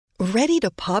Ready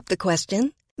to pop the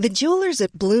question? The jewelers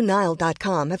at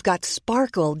BlueNile.com have got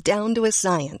sparkle down to a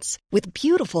science with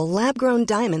beautiful lab-grown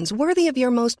diamonds worthy of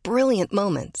your most brilliant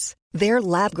moments. Their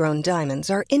lab-grown diamonds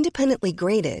are independently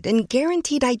graded and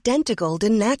guaranteed identical to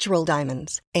natural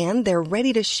diamonds, and they're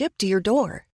ready to ship to your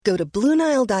door. Go to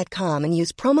BlueNile.com and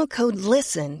use promo code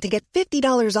LISTEN to get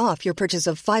 $50 off your purchase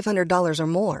of $500 or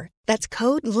more. That's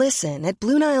code LISTEN at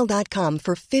BlueNile.com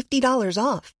for $50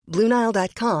 off.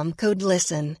 BlueNile.com, code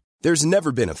LISTEN. There's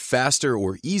never been a faster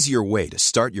or easier way to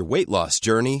start your weight loss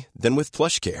journey than with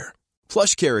PlushCare.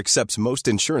 PlushCare accepts most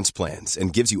insurance plans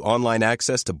and gives you online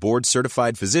access to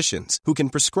board-certified physicians who can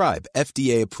prescribe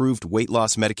FDA-approved weight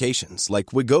loss medications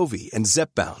like Wegovy and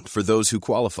Zepbound for those who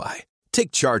qualify.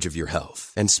 Take charge of your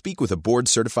health and speak with a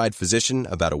board-certified physician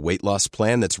about a weight loss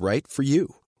plan that's right for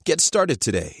you. Get started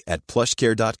today at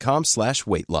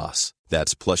plushcare.com/weight loss.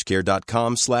 That's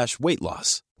plushcare.com/weight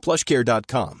loss.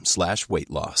 plushcare.com/weight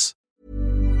loss.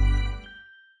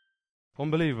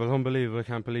 Unbelievable. I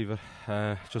can't believe it.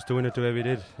 Just doing it the way we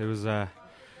did. It was,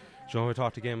 we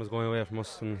thought the game was going away from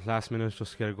us and last minute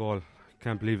just to get a goal.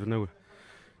 Can't believe it now.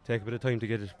 Take a bit of time to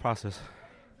get it processed.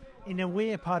 In a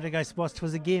way, Padraig, I suppose it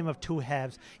was a game of two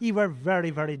halves. You were very,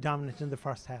 very dominant in the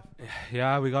first half.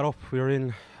 Yeah, we got up.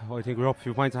 I think we were up a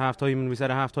few points at half time, and we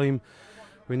said at half time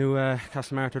we knew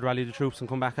Castlemartyr would rally the troops and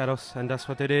come back at us, and that's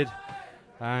what they did.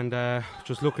 And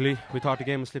just luckily, we thought the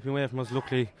game was slipping away from us.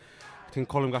 Luckily, I think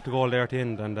Cullum got the goal there at the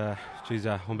end, and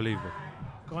unbelievable.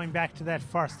 Going back to that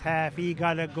first half, he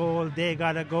got a goal, they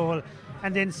got a goal,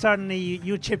 and then suddenly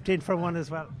you chipped in for one as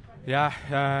well.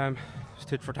 Yeah,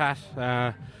 tit for tat.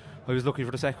 I was lucky for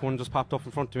the second one, just popped up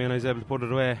in front of me and I was able to put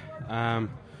it away.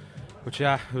 But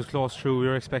yeah, it was close through, we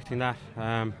were expecting that.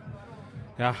 I'm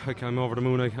over the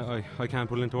moon. I can't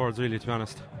put it into words really, to be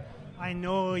honest. I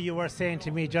know you were saying to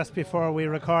me just before we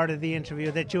recorded the interview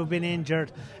that you've been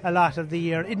injured a lot of the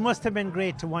year. It must have been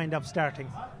great to wind up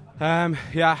starting.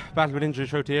 Battled with injury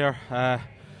throughout the year.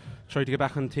 Tried to get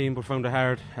back on the team but found it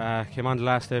hard. Came on the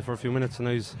last day for a few minutes and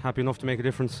I was happy enough to make a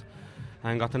difference.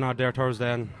 And got the nod there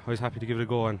Thursday and I was happy to give it a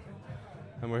go and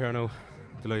we're here now,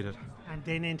 delighted. And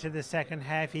then into the second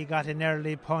half you got an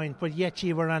early point, but yet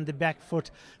you were on the back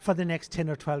foot for the next 10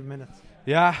 or 12 minutes.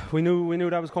 Yeah, we knew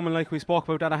that was coming, like we spoke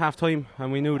about that at half time,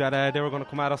 and we knew that they were going to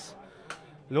come at us.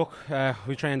 Look,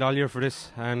 we trained all year for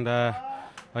this and I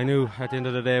knew at the end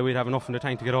of the day we'd have enough in the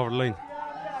tank to get over the line.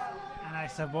 And I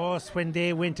suppose when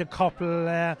they went a couple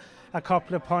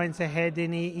of points ahead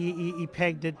then he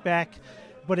pegged it back.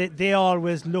 But they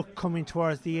always looked coming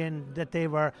towards the end that they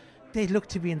looked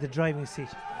to be in the driving seat.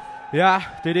 Yeah,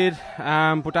 they did.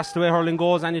 But that's the way hurling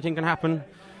goes. Anything can happen.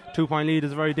 2-point lead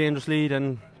is a very dangerous lead,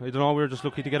 and I don't know, we were just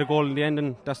lucky to get a goal in the end,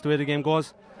 and that's the way the game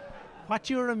goes. What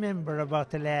do you remember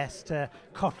about the last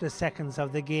couple of seconds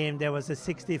of the game? There was a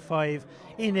 65,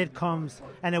 in it comes,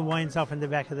 and it winds up in the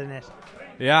back of the net.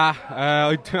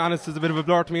 Yeah, to be honest, it's a bit of a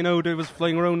blur to me now. It was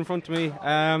flying around in front of me.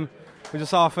 We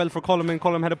just saw it fell for Cullum, and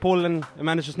Cullum had a pull and it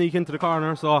managed to sneak into the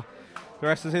corner, so the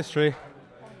rest is history.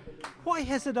 Why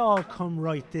has it all come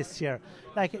right this year?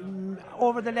 Like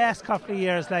over the last couple of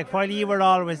years, like while you were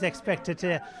always expected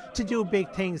to do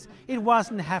big things, it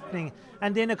wasn't happening,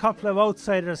 and then a couple of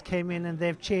outsiders came in and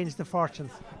they've changed the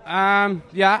fortunes.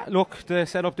 Look, the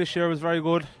setup this year was very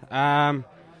good. I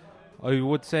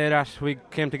would say that we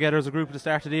came together as a group at the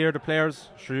start of the year. The players,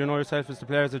 sure you know yourself, it's the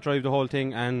players that drive the whole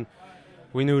thing, and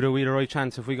we knew that we had a right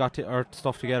chance if we got our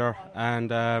stuff together.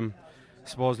 And I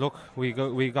suppose, look, we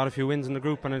got a few wins in the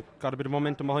group and it got a bit of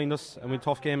momentum behind us, and we had a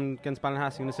tough game against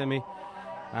Ballinhasig in the semi,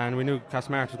 and we knew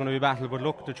Castlemartyr was going to be a battle. But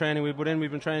look, the training we put in,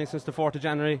 we've been training since the 4th of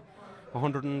January,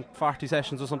 140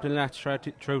 sessions or something like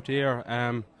that throughout the year,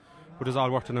 but it's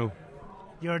all worth it now.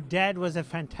 Your dad was a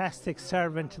fantastic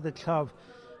servant to the club.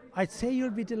 I'd say you'll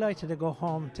be delighted to go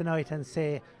home tonight and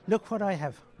say, look what I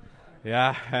have.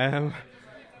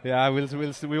 Yeah, we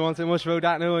won't say much about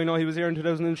that now. I know he was here in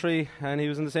 2003 and he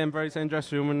was in the very same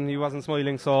dressing room and he wasn't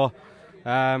smiling, so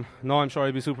no, I'm sure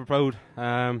he'd be super proud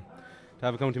to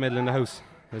have a county medal in the house,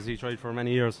 as he tried for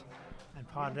many years. And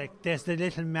Padraig, there's the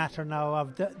little matter now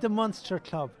of the Munster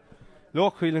club.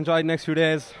 Look, we'll enjoy the next few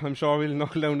days. I'm sure we'll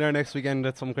knuckle down there next weekend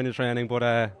at some kind of training, but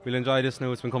we'll enjoy this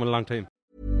now. It's been coming a long time.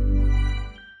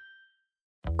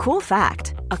 Cool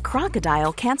fact, a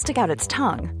crocodile can't stick out its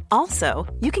tongue. Also,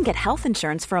 you can get health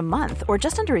insurance for a month or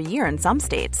just under a year in some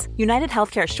states. United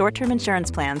Healthcare short-term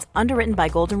insurance plans, underwritten by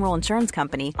Golden Rule Insurance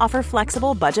Company, offer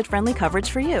flexible, budget-friendly coverage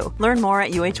for you. Learn more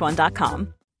at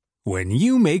UH1.com. When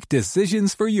you make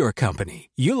decisions for your company,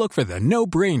 you look for the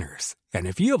no-brainers. And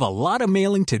if you have a lot of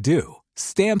mailing to do,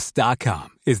 Stamps.com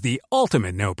is the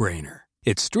ultimate no-brainer.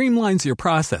 It streamlines your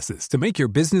processes to make your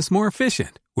business more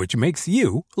efficient, which makes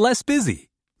you less busy.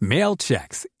 Mail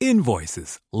checks,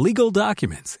 invoices, legal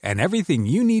documents, and everything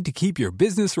you need to keep your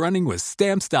business running with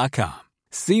Stamps.com.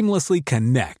 Seamlessly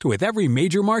connect with every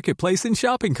major marketplace and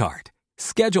shopping cart.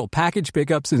 Schedule package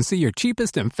pickups and see your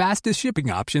cheapest and fastest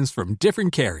shipping options from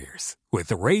different carriers,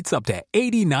 with rates up to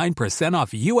 89%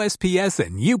 off USPS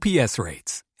and UPS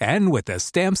rates. And with the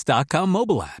Stamps.com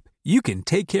mobile app, you can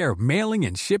take care of mailing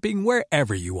and shipping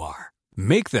wherever you are.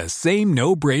 Make the same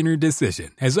no-brainer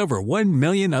decision as over 1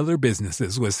 million other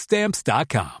businesses with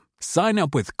Stamps.com. Sign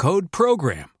up with code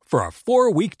PROGRAM for a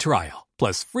 4-week trial,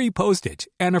 plus free postage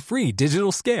and a free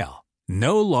digital scale.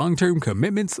 No long-term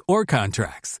commitments or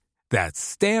contracts. That's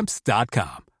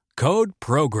Stamps.com. Code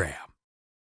PROGRAM.